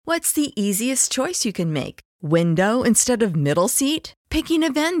What's the easiest choice you can make? Window instead of middle seat? Picking a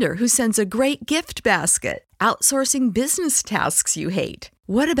vendor who sends a great gift basket? Outsourcing business tasks you hate?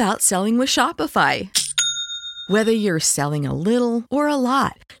 What about selling with Shopify? Whether you're selling a little or a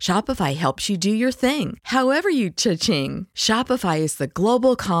lot, Shopify helps you do your thing, however you cha-ching. Shopify is the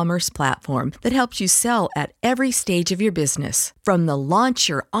global commerce platform that helps you sell at every stage of your business. From the launch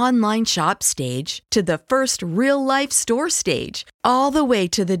your online shop stage to the first real-life store stage, all the way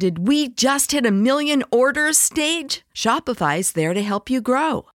to the did we just hit a million orders stage. Shopify's there to help you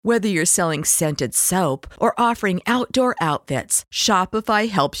grow. Whether you're selling scented soap or offering outdoor outfits, Shopify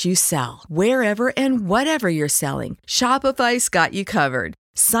helps you sell. Wherever and whatever you're selling, Shopify's got you covered.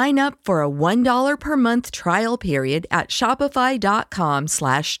 Sign up for a $1 per month trial period at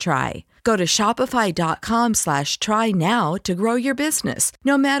shopify.com/try. Go to shopify.com/try now to grow your business,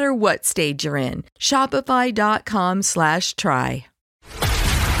 no matter what stage you're in. Shopify.com/try.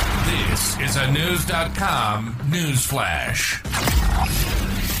 This is a News.com news flash.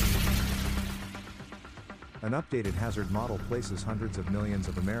 An updated hazard model places hundreds of millions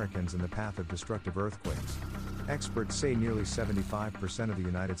of Americans in the path of destructive earthquakes. Experts say nearly 75% of the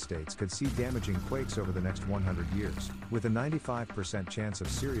United States could see damaging quakes over the next 100 years, with a 95% chance of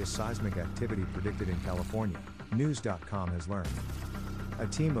serious seismic activity predicted in California, News.com has learned. A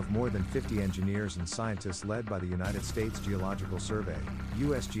team of more than 50 engineers and scientists led by the United States Geological Survey,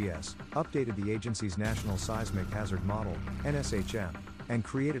 USGS, updated the agency's National Seismic Hazard Model, NSHM, and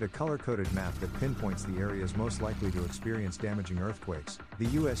created a color-coded map that pinpoints the areas most likely to experience damaging earthquakes, the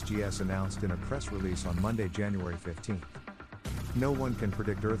USGS announced in a press release on Monday, January 15. No one can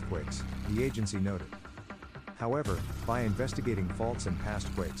predict earthquakes, the agency noted. However, by investigating faults in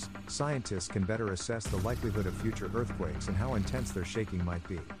past quakes, scientists can better assess the likelihood of future earthquakes and how intense their shaking might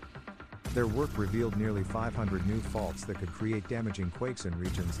be. Their work revealed nearly 500 new faults that could create damaging quakes in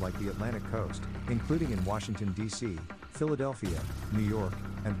regions like the Atlantic coast, including in Washington, D.C., Philadelphia, New York,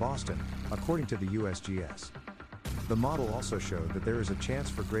 and Boston, according to the USGS. The model also showed that there is a chance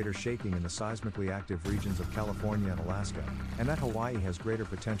for greater shaking in the seismically active regions of California and Alaska, and that Hawaii has greater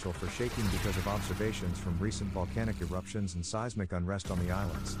potential for shaking because of observations from recent volcanic eruptions and seismic unrest on the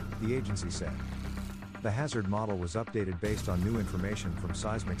islands, the agency said. The hazard model was updated based on new information from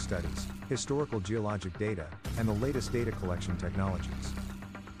seismic studies, historical geologic data, and the latest data collection technologies.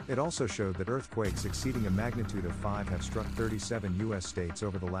 It also showed that earthquakes exceeding a magnitude of 5 have struck 37 U.S. states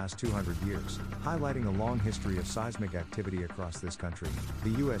over the last 200 years, highlighting a long history of seismic activity across this country, the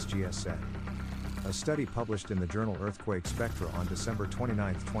USGS said. A study published in the journal Earthquake Spectra on December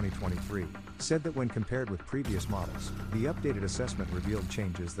 29, 2023, said that when compared with previous models, the updated assessment revealed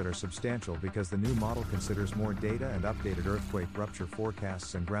changes that are substantial because the new model considers more data and updated earthquake rupture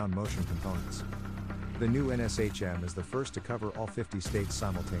forecasts and ground motion components. The new NSHM is the first to cover all 50 states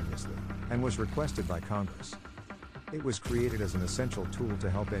simultaneously, and was requested by Congress. It was created as an essential tool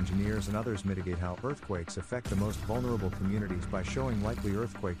to help engineers and others mitigate how earthquakes affect the most vulnerable communities by showing likely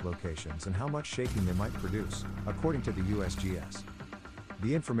earthquake locations and how much shaking they might produce, according to the USGS.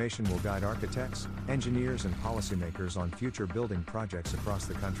 The information will guide architects, engineers, and policymakers on future building projects across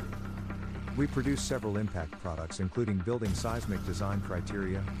the country. We produce several impact products including building seismic design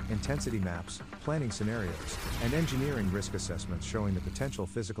criteria, intensity maps, planning scenarios, and engineering risk assessments showing the potential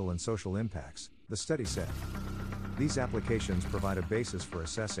physical and social impacts, the study said. These applications provide a basis for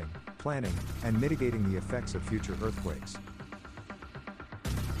assessing, planning, and mitigating the effects of future earthquakes.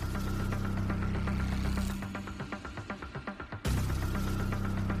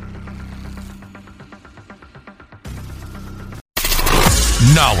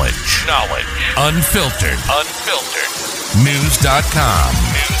 Knowledge. Unfiltered. News.com.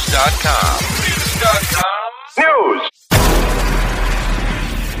 News.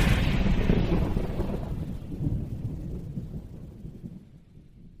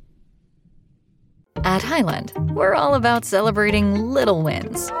 At Highland, we're all about celebrating little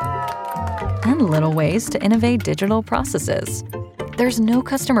wins and little ways to innovate digital processes. There's no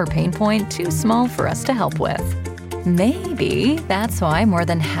customer pain point too small for us to help with. Maybe that's why more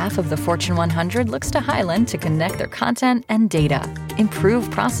than half of the Fortune 100 looks to Highland to connect their content and data, improve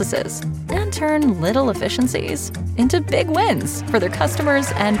processes, and turn little efficiencies into big wins for their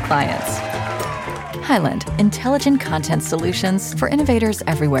customers and clients. Highland, intelligent content solutions for innovators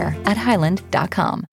everywhere at highland.com.